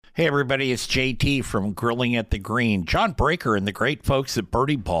Hey, everybody, it's JT from Grilling at the Green. John Breaker and the great folks at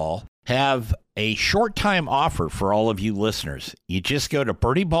Birdie Ball have a short time offer for all of you listeners. You just go to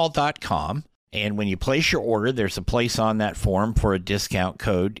birdieball.com, and when you place your order, there's a place on that form for a discount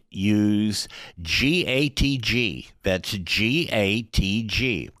code. Use GATG. That's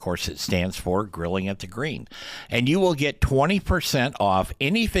GATG. Of course, it stands for Grilling at the Green. And you will get 20% off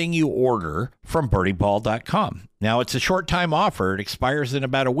anything you order from birdieball.com. Now, it's a short-time offer. It expires in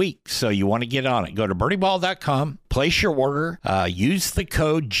about a week, so you want to get on it. Go to birdieball.com, place your order, use the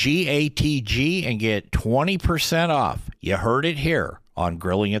code GATG, and get 20% off. You heard it here on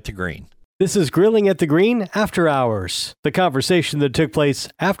Grilling at the Green. This is Grilling at the Green After Hours, the conversation that took place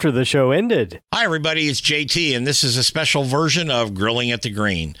after the show ended. Hi, everybody. It's JT, and this is a special version of Grilling at the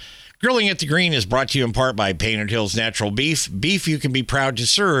Green. Grilling at the Green is brought to you in part by Painted Hills Natural Beef. Beef you can be proud to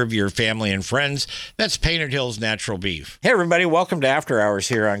serve your family and friends. That's Painted Hills Natural Beef. Hey, everybody. Welcome to After Hours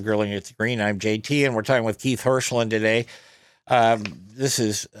here on Grilling at the Green. I'm JT, and we're talking with Keith Hirschland today. This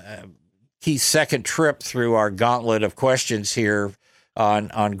is Keith's second trip through our gauntlet of questions here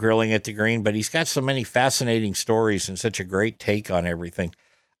on Grilling at the Green, but he's got so many fascinating stories and such a great take on everything.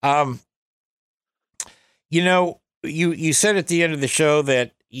 You said at the end of the show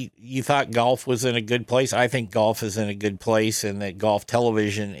that you thought golf was in a good place. I think golf is in a good place and that golf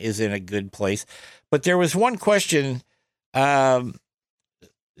television is in a good place. But there was one question, who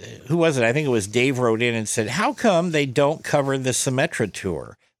was it? I think it was Dave wrote in and said, how come they don't cover the Symetra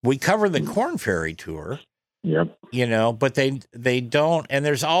Tour? We cover the Korn Ferry Tour. Yep. But they don't. And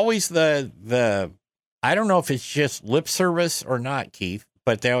there's always the I don't know if it's just lip service or not, Keith,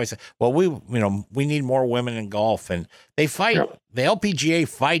 but they always say, well, we need more women in golf, and they fight. Yep. The LPGA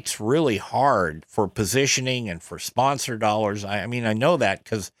fights really hard for positioning and for sponsor dollars. I mean, I know that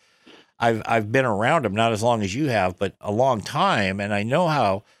because I've been around them, not as long as you have, but a long time. And I know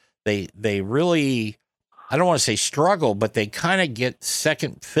how they really, I don't want to say struggle, but they kind of get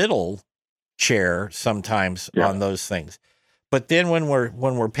second fiddle chair sometimes on those things. But then when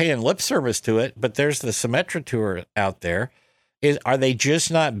we're paying lip service to it, but there's the Symetra Tour out there, are they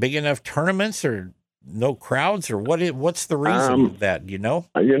just not big enough tournaments or no crowds, or what's the reason of that,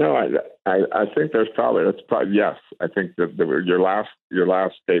 I think that's probably yes. I think that your last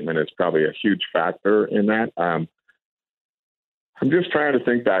statement is probably a huge factor in that. I'm just trying to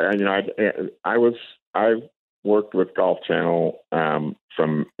think that, I worked with Golf Channel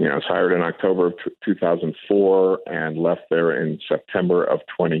from, I was hired in October of 2004 and left there in September of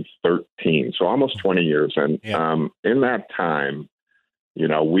 2013. So almost 20 years. And in that time,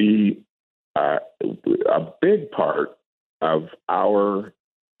 we, a big part of our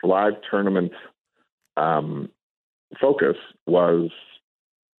live tournament focus was,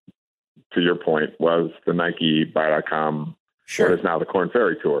 to your point, was the Nike Buy.com, what is now the Korn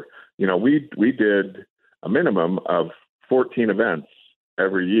Ferry Tour. We did a minimum of 14 events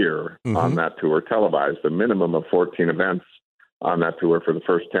every year on that tour, televised, a minimum of 14 events on that tour for the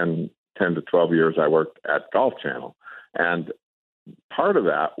first 10 to 12 years I worked at Golf Channel. And part of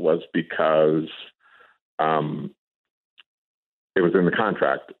that was because it was in the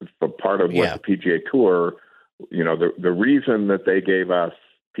contract. But part of what the PGA Tour, the reason that they gave us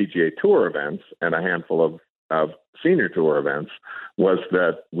PGA Tour events and a handful of senior tour events was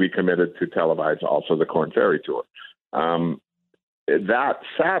that we committed to televise also the Korn Ferry Tour. That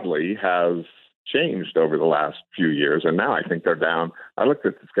sadly has changed over the last few years. And now I think they're down. I looked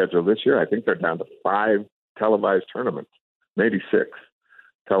at the schedule this year. I think they're down to 5 televised tournaments, maybe 6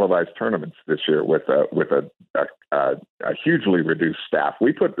 televised tournaments this year with a hugely reduced staff.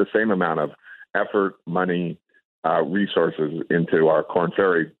 We put the same amount of effort, money, resources into our Korn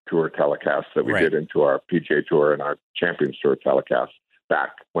Ferry Tour telecasts that we did into our PGA Tour and our Champions Tour telecasts back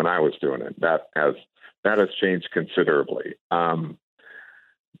when I was doing it. That has changed considerably.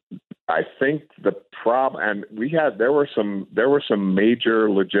 I think the problem, and there were some major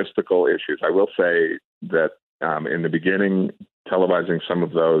logistical issues. I will say that in the beginning, televising some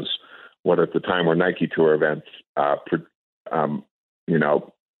of those, what at the time were Nike Tour events,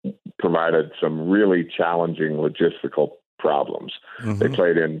 provided some really challenging logistical problems. They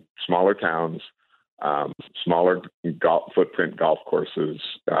played in smaller towns, smaller footprint golf courses,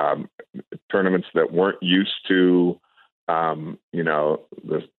 tournaments that weren't used to, the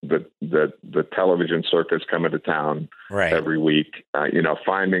television circus coming to town every week.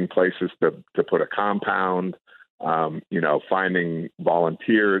 Finding places to put a compound. Finding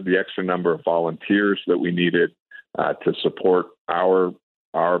the extra number of volunteers that we needed to support our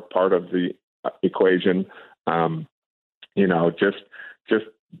part of the equation. Just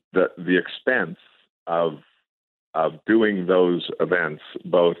the expense of doing those events,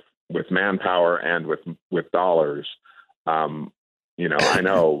 both with manpower and with dollars. I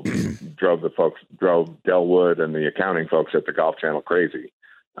know drove Del Wood and the accounting folks at the Golf Channel crazy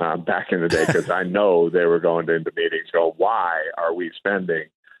back in the day, because I know they were going into meetings go, why are we spending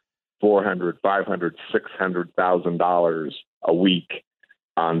 $400,000, $500,000, $600,000 a week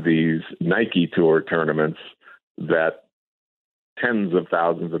on these Nike Tour tournaments that tens of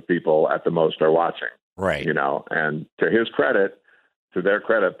thousands of people at the most are watching? Right. And to their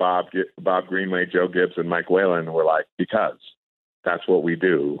credit, Bob Greenway, Joe Gibbs, and Mike Whalen were like, because that's what we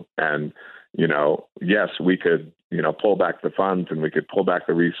do. And, yes, we could, pull back the funds and we could pull back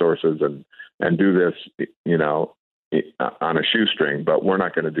the resources and do this, on a shoestring, but we're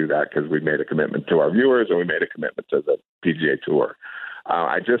not going to do that because we made a commitment to our viewers and we made a commitment to the PGA Tour.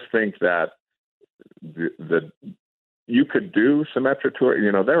 I just think that you could do Symetra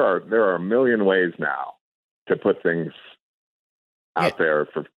Tour. There are a million ways now to put things out there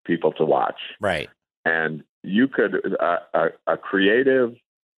for people to watch. Right. And you could, a creative,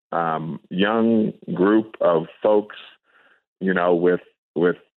 young group of folks, with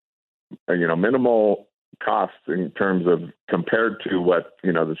minimal costs in terms of compared to what,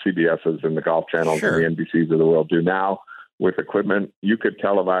 the CBSs and the Golf Channels Sure. and the NBCs of the world do now with equipment. You could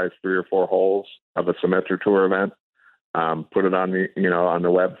televise 3 or 4 holes of a Symetra Tour event, put it on on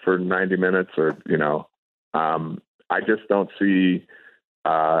the web for 90 minutes I just don't see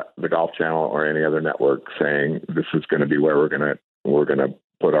the Golf Channel or any other network saying this is going to be where we're going to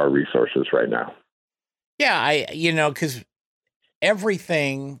put our resources right now. Yeah, because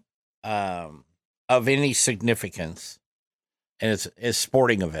everything of any significance is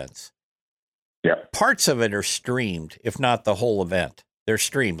sporting events. Yeah, parts of it are streamed, if not the whole event. They're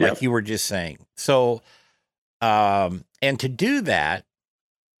streamed, like you were just saying. So, and to do that,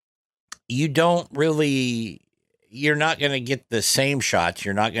 you're not going to get the same shots.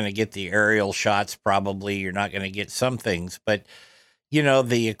 You're not going to get the aerial shots, probably. You're not going to get some things, but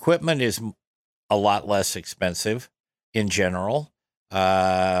the equipment is a lot less expensive in general.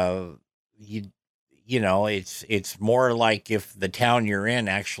 It's more like if the town you're in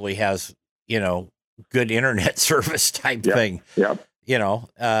actually has, good internet service type thing,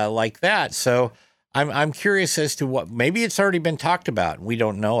 like that. So I'm curious as to what, maybe it's already been talked about and we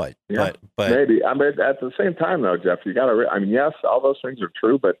don't know it, but maybe. I mean, at the same time though, Jeff, you got to, yes, all those things are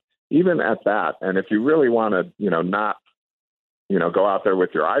true, but even at that, and if you really want to, not, go out there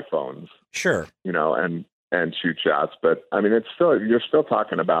with your iPhones, sure, and shoot shots, but you're still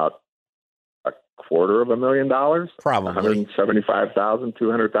talking about $250,000, probably $175,000,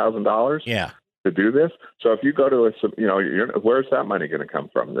 $200,000, to do this. So if you go to where's that money going to come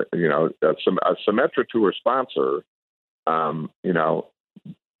from? A Symetra Tour sponsor, and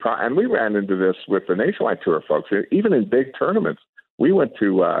we ran into this with the Nationwide Tour folks. Even in big tournaments, we went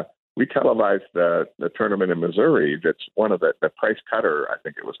to we televised the tournament in Missouri. That's one of the Price Cutter, I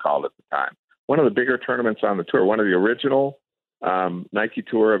think it was called at the time. One of the bigger tournaments on the tour, one of the original Nike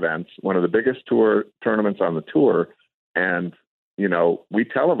Tour events, one of the biggest tour tournaments on the tour. And, we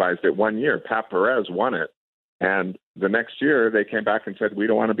televised it one year. Pat Perez won it. And the next year they came back and said, we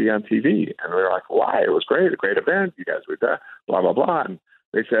don't want to be on TV. And we were like, why? It was great. A great event. You guys were there, blah, blah, blah. And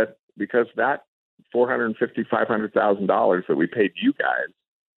they said, because that $450,000, $500,000 that we paid you guys,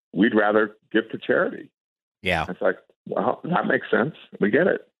 we'd rather give to charity. Yeah. It's like, well, that makes sense. We get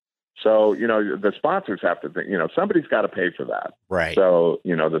it. So, the sponsors have to think, somebody's got to pay for that. Right. So,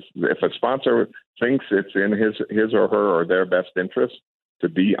 if a sponsor thinks it's in his or her or their best interest to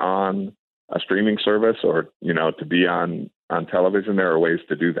be on a streaming service or, to be on television, there are ways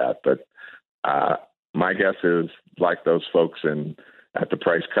to do that. But my guess is, like those folks at the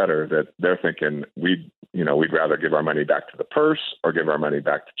Price Cutter, that they're thinking we'd rather give our money back to the purse or give our money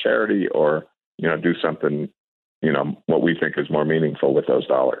back to charity or, do something, what we think is more meaningful with those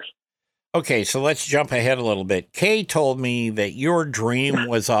dollars. Okay, so let's jump ahead a little bit. Kay told me that your dream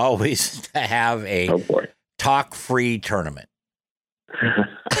was always to have a talk-free tournament.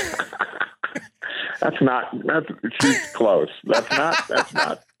 She's close. That's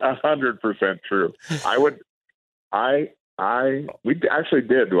not 100% true. We actually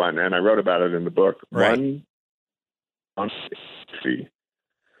did one, and I wrote about it in the book. Right.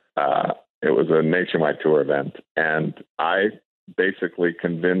 It was a Nationwide Tour event, and I basically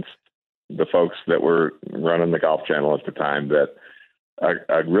convinced the folks that were running the Golf Channel at the time that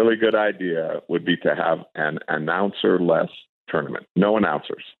a really good idea would be to have an announcer-less tournament. No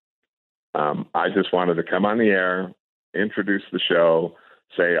announcers. I just wanted to come on the air, introduce the show,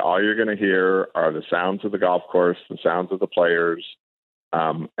 say all you're going to hear are the sounds of the golf course, the sounds of the players,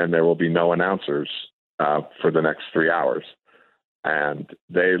 and there will be no announcers for the next 3 hours. And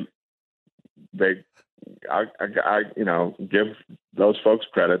I give those folks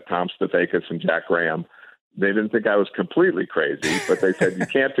credit, Tom Stavakis and Jack Graham. They didn't think I was completely crazy, but they said, you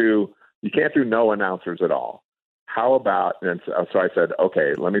can't do no announcers at all. How about, and so I said,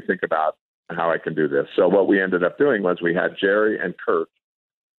 okay, let me think about how I can do this. So what we ended up doing was we had Jerry and Kurt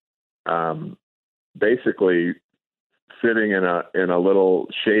basically sitting in a little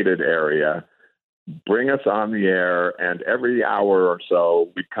shaded area, bring us on the air, and every hour or so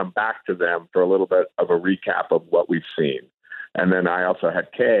we'd come back to them for a little bit of a recap of what we've seen. And then I also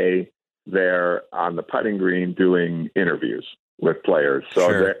had Kay there on the putting green doing interviews with players. So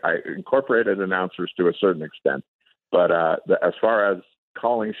Sure. I incorporated announcers to a certain extent. But as far as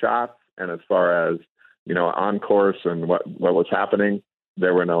calling shots and as far as, on course and what was happening,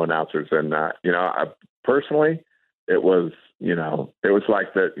 there were no announcers. And, personally, it was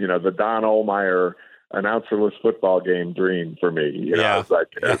like the Don Ohlmeyer announcerless football game dream for me. Yeah. It's like,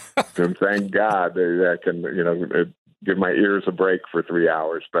 thank God that I can, give my ears a break for 3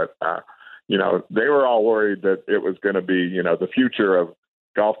 hours. But, they were all worried that it was going to be, the future of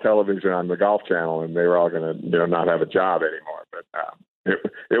golf television on the Golf Channel, and they were all going to, not have a job anymore. But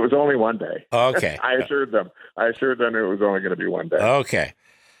it was only one day. Okay. I assured them it was only going to be one day. Okay.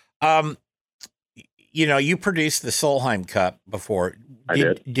 You produced the Solheim Cup before. I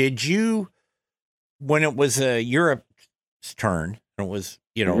did. Did you, when it was Europe's turn, and it was,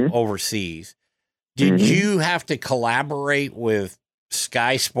 overseas, did you have to collaborate with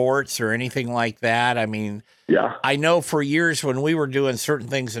Sky Sports or anything like that? I mean, yeah. I know for years when we were doing certain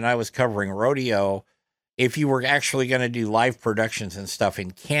things and I was covering rodeo, if you were actually going to do live productions and stuff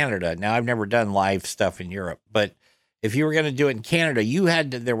in Canada, now I've never done live stuff in Europe, but if you were going to do it in Canada,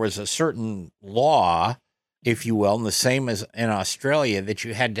 there was a certain law, if you will, and the same as in Australia, that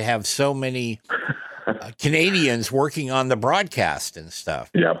you had to have so many Canadians working on the broadcast and stuff.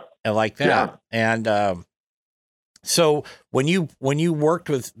 Yep. And like that. Yeah. And so when you worked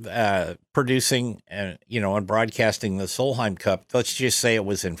with producing, and broadcasting the Solheim Cup, let's just say it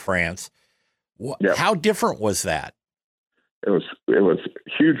was in France. Yep. How different was that? It was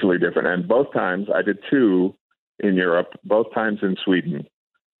hugely different. And both times I did two in Europe, both times in Sweden.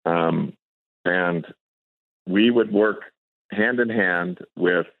 And we would work hand in hand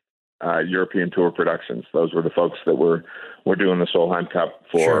with European Tour Productions. Those were the folks that were doing the Solheim Cup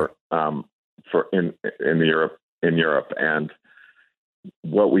for in Europe. And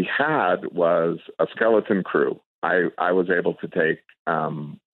what we had was a skeleton crew. I was able to take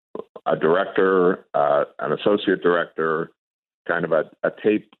a director, an associate director, kind of a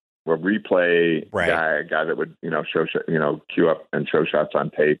tape, a replay guy that would, queue up and show shots on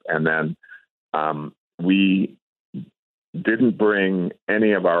tape. And then we didn't bring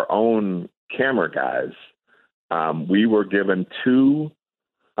any of our own camera guys. We were given two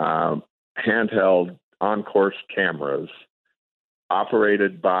handheld on-course cameras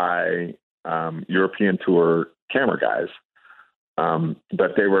operated by European Tour camera guys.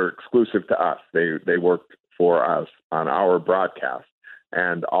 But they were exclusive to us. They worked for us on our broadcast.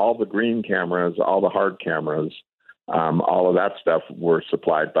 And all the green cameras, all the hard cameras, all of that stuff were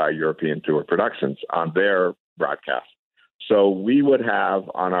supplied by European Tour Productions on their broadcast. So we would have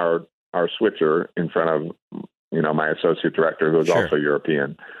on our switcher in front of, my associate director, who was also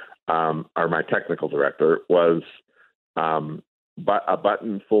European, or my technical director, was a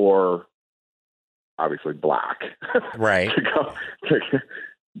button for obviously black, right?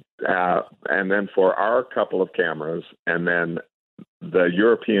 And then for our couple of cameras, and then the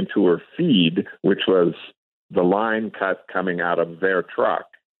European Tour feed, which was the line cut coming out of their truck.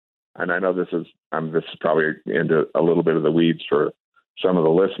 And I know this is probably into a little bit of the weeds for some of the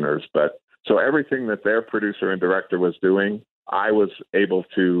listeners, but so everything that their producer and director was doing, I was able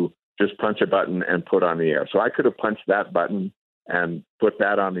to just punch a button and put on the air. So I could have punched that button and put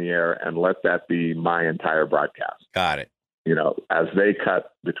that on the air and let that be my entire broadcast. Got it. As they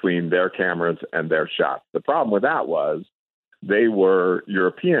cut between their cameras and their shots. The problem with that was they were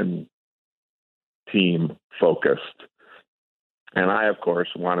European team focused. And I, of course,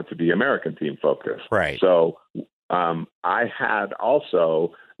 wanted to be American team focused. Right. So I had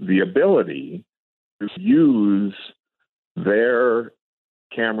also the ability to use their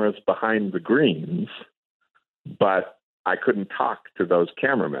cameras behind the greens, but I couldn't talk to those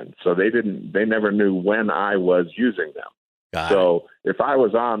cameramen. So they never knew when I was using them. So if I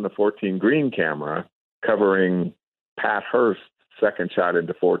was on the 14 green camera covering Pat Hurst's second shot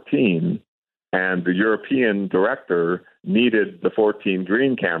into 14, and the European director needed the 14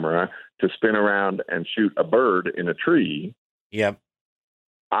 green camera to spin around and shoot a bird in a tree. Yep.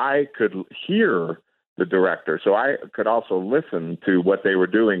 I could hear the director. So I could also listen to what they were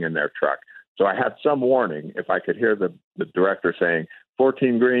doing in their truck. So I had some warning. If I could hear the director saying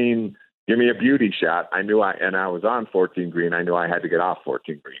 14 green, give me a beauty shot, I was on 14 green. I knew I had to get off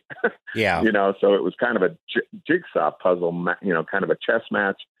 14 green. Yeah. So it was kind of a jigsaw puzzle, kind of a chess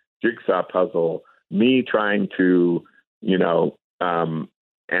match, jigsaw puzzle, me trying to,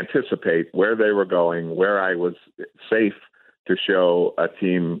 anticipate where they were going, where I was safe to show a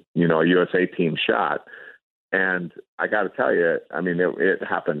team, a USA team shot. And I got to tell you, I mean, it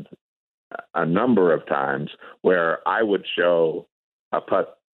happened a number of times where I would show a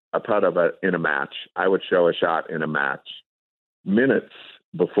putt in a match. I would show a shot in a match minutes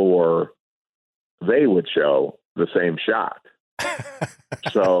before they would show the same shot.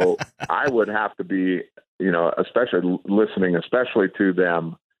 So I would have to be, especially listening, especially to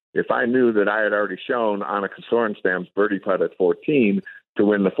them. If I knew that I had already shown Annika Sorenstam's birdie putt at 14 to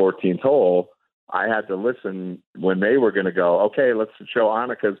win the 14th hole, I had to listen when they were going to go, okay, let's show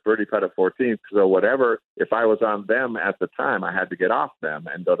Annika's birdie putt at 14. So whatever, if I was on them at the time, I had to get off them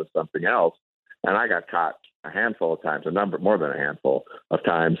and go to something else. And I got caught a handful of times, more than a handful of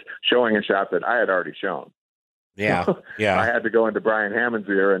times, showing a shot that I had already shown. Yeah. Yeah. I had to go into Brian Hammond's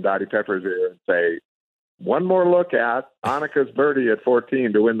ear and Dottie Pepper's ear and say, one more look at Annika's birdie at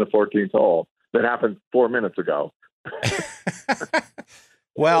 14 to win the 14th hole that happened 4 minutes ago.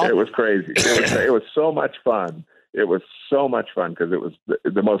 Well, it was crazy. It was so much fun. It was so much fun because it was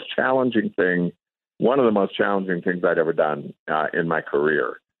the most challenging thing, one of the most challenging things I'd ever done in my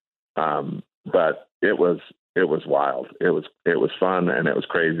career. But it was wild. It was fun and it was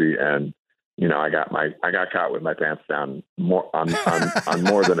crazy. And I got caught with my pants down on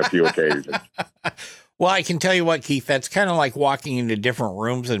more than a few occasions. Well, I can tell you what, Keith, that's kind of like walking into different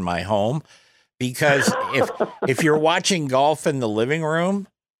rooms in my home, because if you're watching golf in the living room,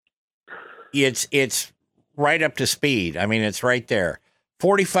 it's right up to speed. I mean, it's right there.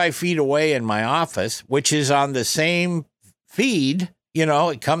 45 feet away in my office, which is on the same feed,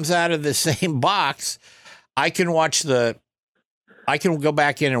 it comes out of the same box. I can go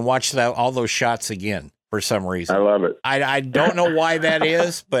back in and watch all those shots again for some reason. I love it. I don't know why that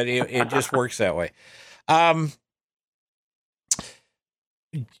is, but it just works that way.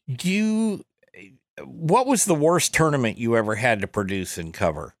 What was the worst tournament you ever had to produce and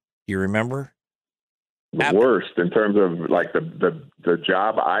cover? Do you remember? The worst in terms of like the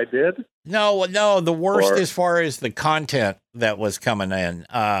job I did? No, the worst as far as the content that was coming in.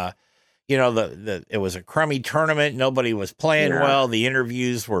 It was a crummy tournament. Nobody was playing well. The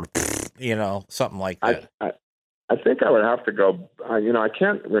interviews were, something like that. I think I would have to go, I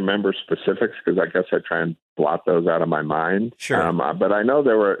can't remember specifics because I guess I try and blot those out of my mind. Sure. But I know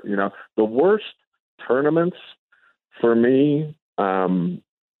there were, the worst tournaments for me to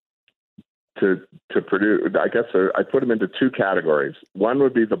produce, I guess I put them into two categories. One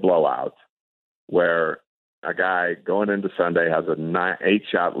would be the blowout, where a guy going into Sunday has a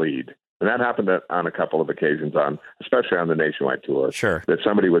 8-shot lead. And that happened on a couple of occasions, especially on the Nationwide Tour. Sure. That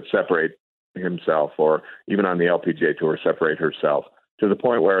somebody would separate himself, or even on the LPGA Tour, separate herself, to the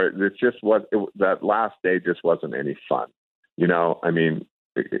point where it just that last day just wasn't any fun. I mean,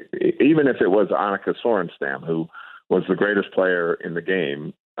 even if it was Annika Sorenstam, who was the greatest player in the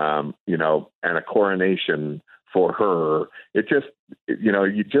game, and a coronation for her, it just,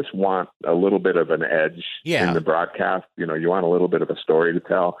 you just want a little bit of an edge in the broadcast. You want a little bit of a story to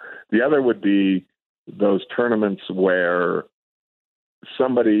tell. The other would be those tournaments where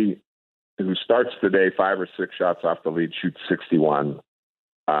somebody who starts the day 5 or 6 shots off the lead shoots 61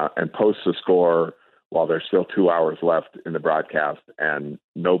 and posts a score while there's still 2 hours left in the broadcast and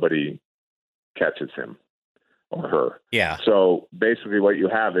nobody catches him or her. Yeah. So basically what you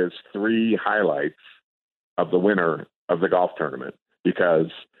have is 3 highlights of the winner of the golf tournament, because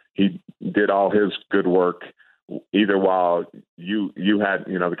he did all his good work either while you had,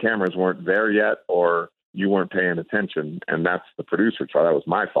 the cameras weren't there yet, or you weren't paying attention. And that's the producer's fault. That was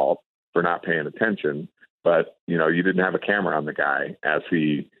my fault for not paying attention. But, you didn't have a camera on the guy as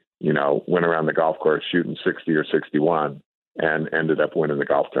he, went around the golf course shooting 60 or 61 and ended up winning the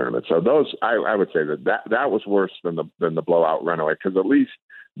golf tournament. So those, I would say that was worse than the blowout runaway, because at least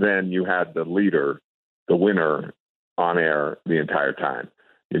then you had the leader, the winner, on air the entire time.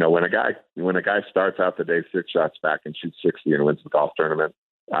 When a guy starts out the day 6 shots back and shoots 60 and wins the golf tournament,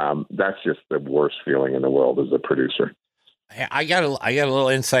 that's just the worst feeling in the world as a producer. I got a little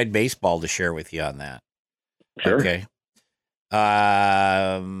inside baseball to share with you on that. Sure. Okay.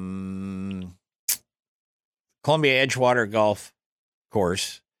 Columbia Edgewater Golf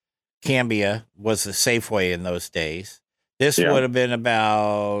Course, Cambia, was the Safeway in those days. This would have been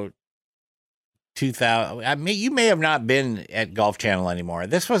about 2000. I mean, you may have not been at Golf Channel anymore.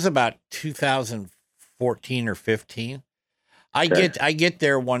 This was about 2014 or 15. I get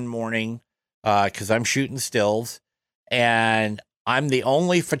there one morning because I'm shooting stills, and I'm the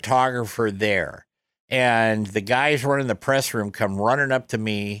only photographer there. And the guys running the press room come running up to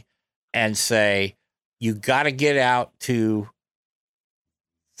me and say, "You got to get out to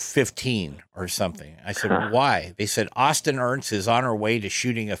 15 or something." I said, "Why?" They said, "Austin Ernst is on her way to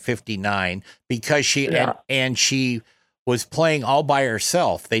shooting a 59 because and she was playing all by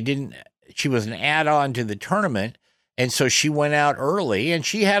herself. She was an add-on to the tournament. And so she went out early and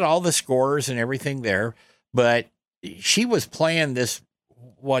she had all the scores and everything there, but she was playing this,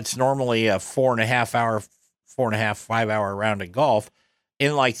 what's normally a 5-hour round of golf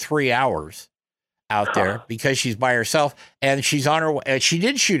in like 3 hours out there because she's by herself, and she's on her way. She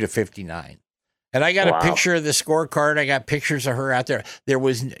did shoot a 59. And I got a picture of the scorecard. I got pictures of her out there.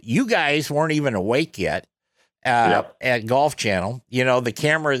 You guys weren't even awake yet at Golf Channel. You know, the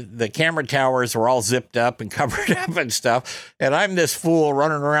camera towers were all zipped up and covered up and stuff. And I'm this fool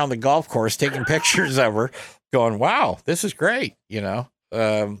running around the golf course taking pictures of her going, wow, this is great. You know?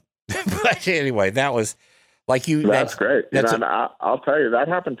 But anyway, that was like you. That's great. I'll tell you, that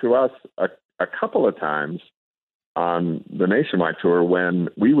happened to us a couple of times on the nationwide tour when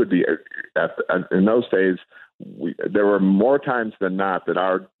we would be in those days. There were more times than not that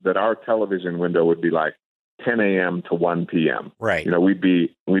our television window would be like 10 a.m. to 1 p.m. Right. You know, we'd be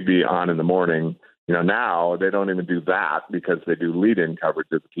on in the morning. You know, now they don't even do that because they do lead-in coverage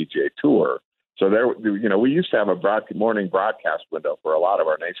of the PGA Tour. So we used to have a morning broadcast window for a lot of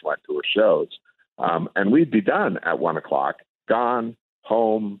our nationwide tour shows, and we'd be done at 1 o'clock, gone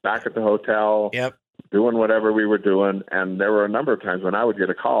home, back at the hotel, doing whatever we were doing. And there were a number of times when I would get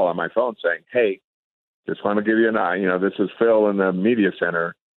a call on my phone saying, "Hey, just want to give you an eye. You know, this is Phil in the media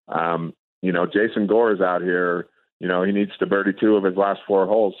center. You know, Jason Gore is out here. You know, he needs to birdie 2 of his last 4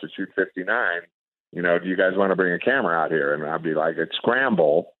 holes to shoot 59. You know, do you guys want to bring a camera out here?" And I'd be like, "It's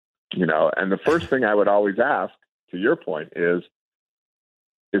scramble." You know, and the first thing I would always ask, to your point, is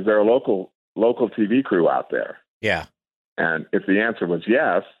there a local TV crew out there? Yeah. And if the answer was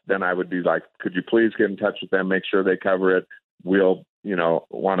yes, then I would be like, "Could you please get in touch with them, make sure they cover it? We'll,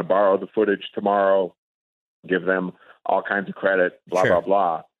 want to borrow the footage tomorrow, give them all kinds of credit, blah, blah,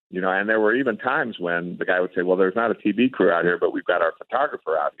 blah." You know, and there were even times when the guy would say, "Well, there's not a TV crew out here, but we've got our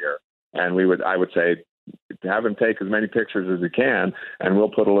photographer out here." And I would say, "Have him take as many pictures as he can, and we'll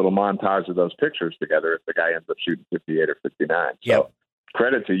put a little montage of those pictures together if the guy ends up shooting 58 or 59. So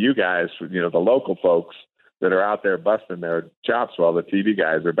credit to you guys, the local folks that are out there busting their chops while the TV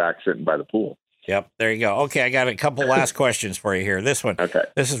guys are back sitting by the pool. Yep, there you go. Okay, I got a couple last questions for you here. This one,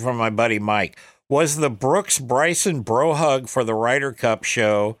 This is from my buddy Mike. Was the Brooks Bryson bro hug for the Ryder Cup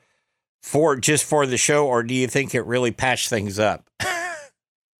show for the show, or do you think it really patched things up?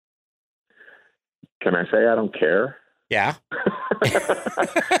 Can I say I don't care? Yeah.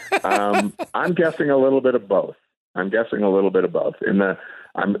 I'm guessing a little bit of both. I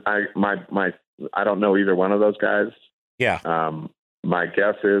don't know either one of those guys. Yeah. My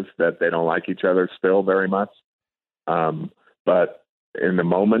guess is that they don't like each other still very much. But in the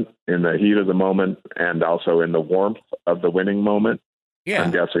moment, in the heat of the moment, and also in the warmth of the winning moment,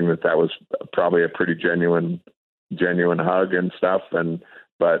 I'm guessing that was probably a pretty genuine hug and stuff.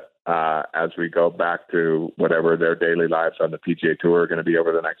 But as we go back to whatever their daily lives on the PGA Tour are going to be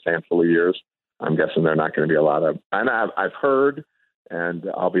over the next handful of years, I'm guessing they're not going to be a lot of. And I've heard, and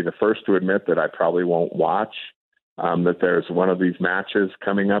I'll be the first to admit that I probably won't watch, that there's one of these matches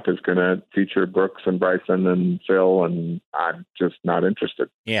coming up is going to feature Brooks and Bryson and Phil, and I'm just not interested.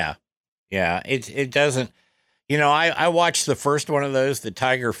 Yeah. It doesn't. I watched the first one of those, the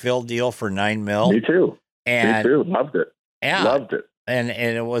Tiger Phil deal for $9 million. Me too. Loved it. Yeah. Loved it. And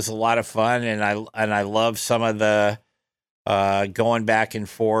it was a lot of fun, and I love some of the going back and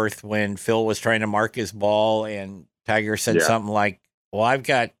forth when Phil was trying to mark his ball, and Tiger said something like, "Well, I've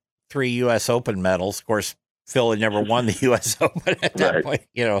got 3 U.S. Open medals." Of course, Phil had never won the U.S. Open at that point,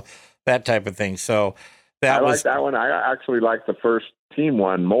 that type of thing. So I like that one. I actually like the first team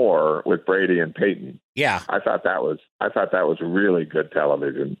one more with Brady and Peyton. Yeah, I thought that was really good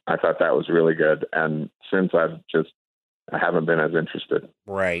television. I thought that was really good, and since I haven't been as interested.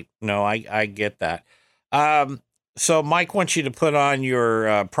 Right. No, I get that. So Mike wants you to put on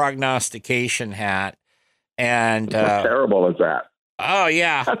your prognostication hat. And how terrible is that? Oh,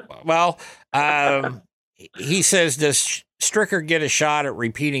 yeah. Well, he says, does Stricker get a shot at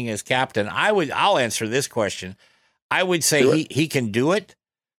repeating as captain? I'll answer this question. I would say he can do it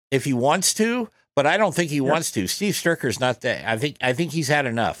if he wants to, but I don't think he wants to. Steve Stricker's not that. I think he's had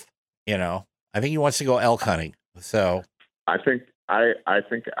enough, I think he wants to go elk hunting. So I think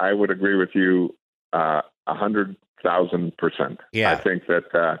I would agree with you 100,000%. Yeah. I think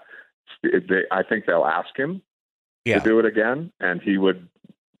that I think they'll ask him yeah, to do it again, and he would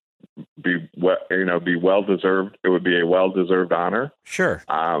be well deserved. It would be a well deserved honor. sure.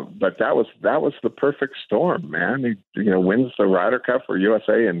 But that was the perfect storm, man. He wins the Ryder Cup for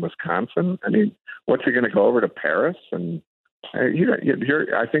USA in Wisconsin. I mean, what's he going to go over to Paris? And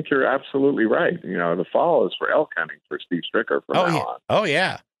I think you're absolutely right. The fall is for elk hunting for Steve Stricker from now on. Oh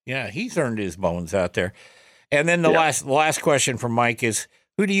yeah, yeah. He's earned his bones out there. And then the last question from Mike is,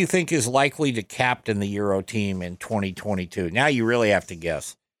 who do you think is likely to captain the Euro team in 2022? Now you really have to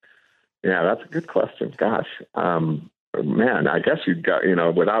guess. Yeah, that's a good question. Gosh, man, I guess you'd got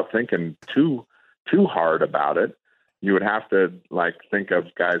without thinking too hard about it, you would have to think of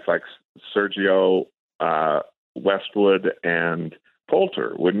guys like Sergio, Westwood, and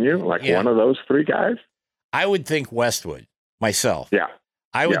Poulter, wouldn't you? One of those three guys. I would think Westwood myself. Yeah,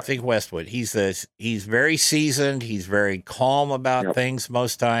 I would think Westwood. He's very seasoned. He's very calm about things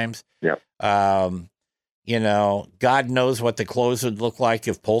most times. Yeah. God knows what the close would look like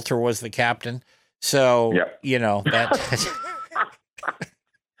if Poulter was the captain. So, that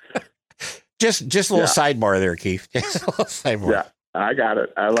just a little sidebar there, Keith. Just a little sidebar. Yeah, I got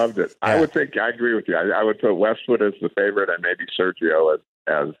it. I loved it. Yeah. I agree with you. I would put Westwood as the favorite and maybe Sergio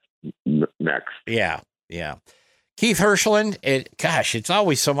as next. Yeah. Yeah. Keith Hirshland, it's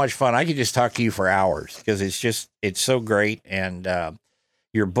always so much fun. I could just talk to you for hours because it's so great. And,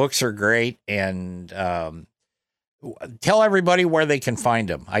 your books are great, and tell everybody where they can find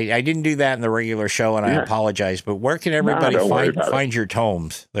them. I didn't do that in the regular show, and I apologize. But where can everybody find your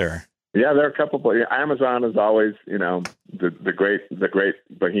tomes there? Yeah, there are a couple. Amazon is always, the great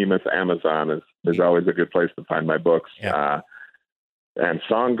behemoth Amazon is always a good place to find my books. Yeah. And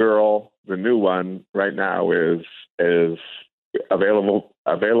Song Girl, the new one right now, is available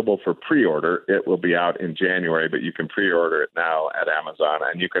for pre-order. It will be out in January, but you can pre-order it now at Amazon.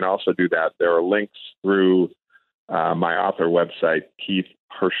 And you can also do that. There are links through my author website,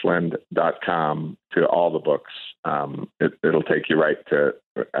 keithhirshland.com, to all the books. It'll take you right to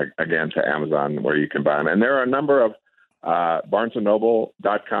Amazon where you can buy them. And there are a number of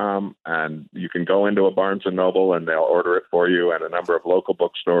barnesandnoble.com, and you can go into a Barnes & Noble and they'll order it for you, and a number of local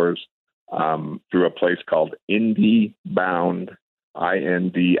bookstores through a place called IndieBound,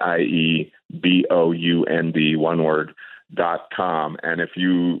 IndieBound, one word, .com. And if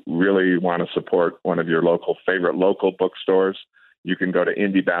you really want to support one of your favorite local bookstores, you can go to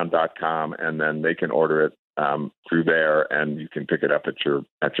IndieBound.com, and then they can order it through there, and you can pick it up at your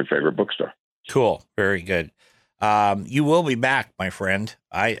favorite bookstore. Cool. Very good. You will be back, my friend.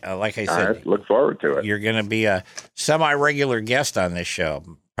 Like I said, I look forward to it. You're going to be a semi-regular guest on this show.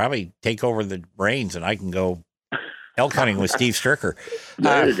 Probably take over the reins, and I can go elk hunting with Steve Stricker.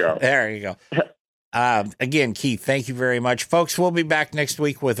 There you go. There you go. Again, Keith, thank you very much. Folks, we'll be back next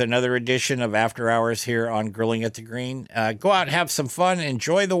week with another edition of After Hours here on Grilling at the Green. Go out and have some fun.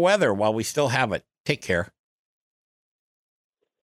 Enjoy the weather while we still have it. Take care.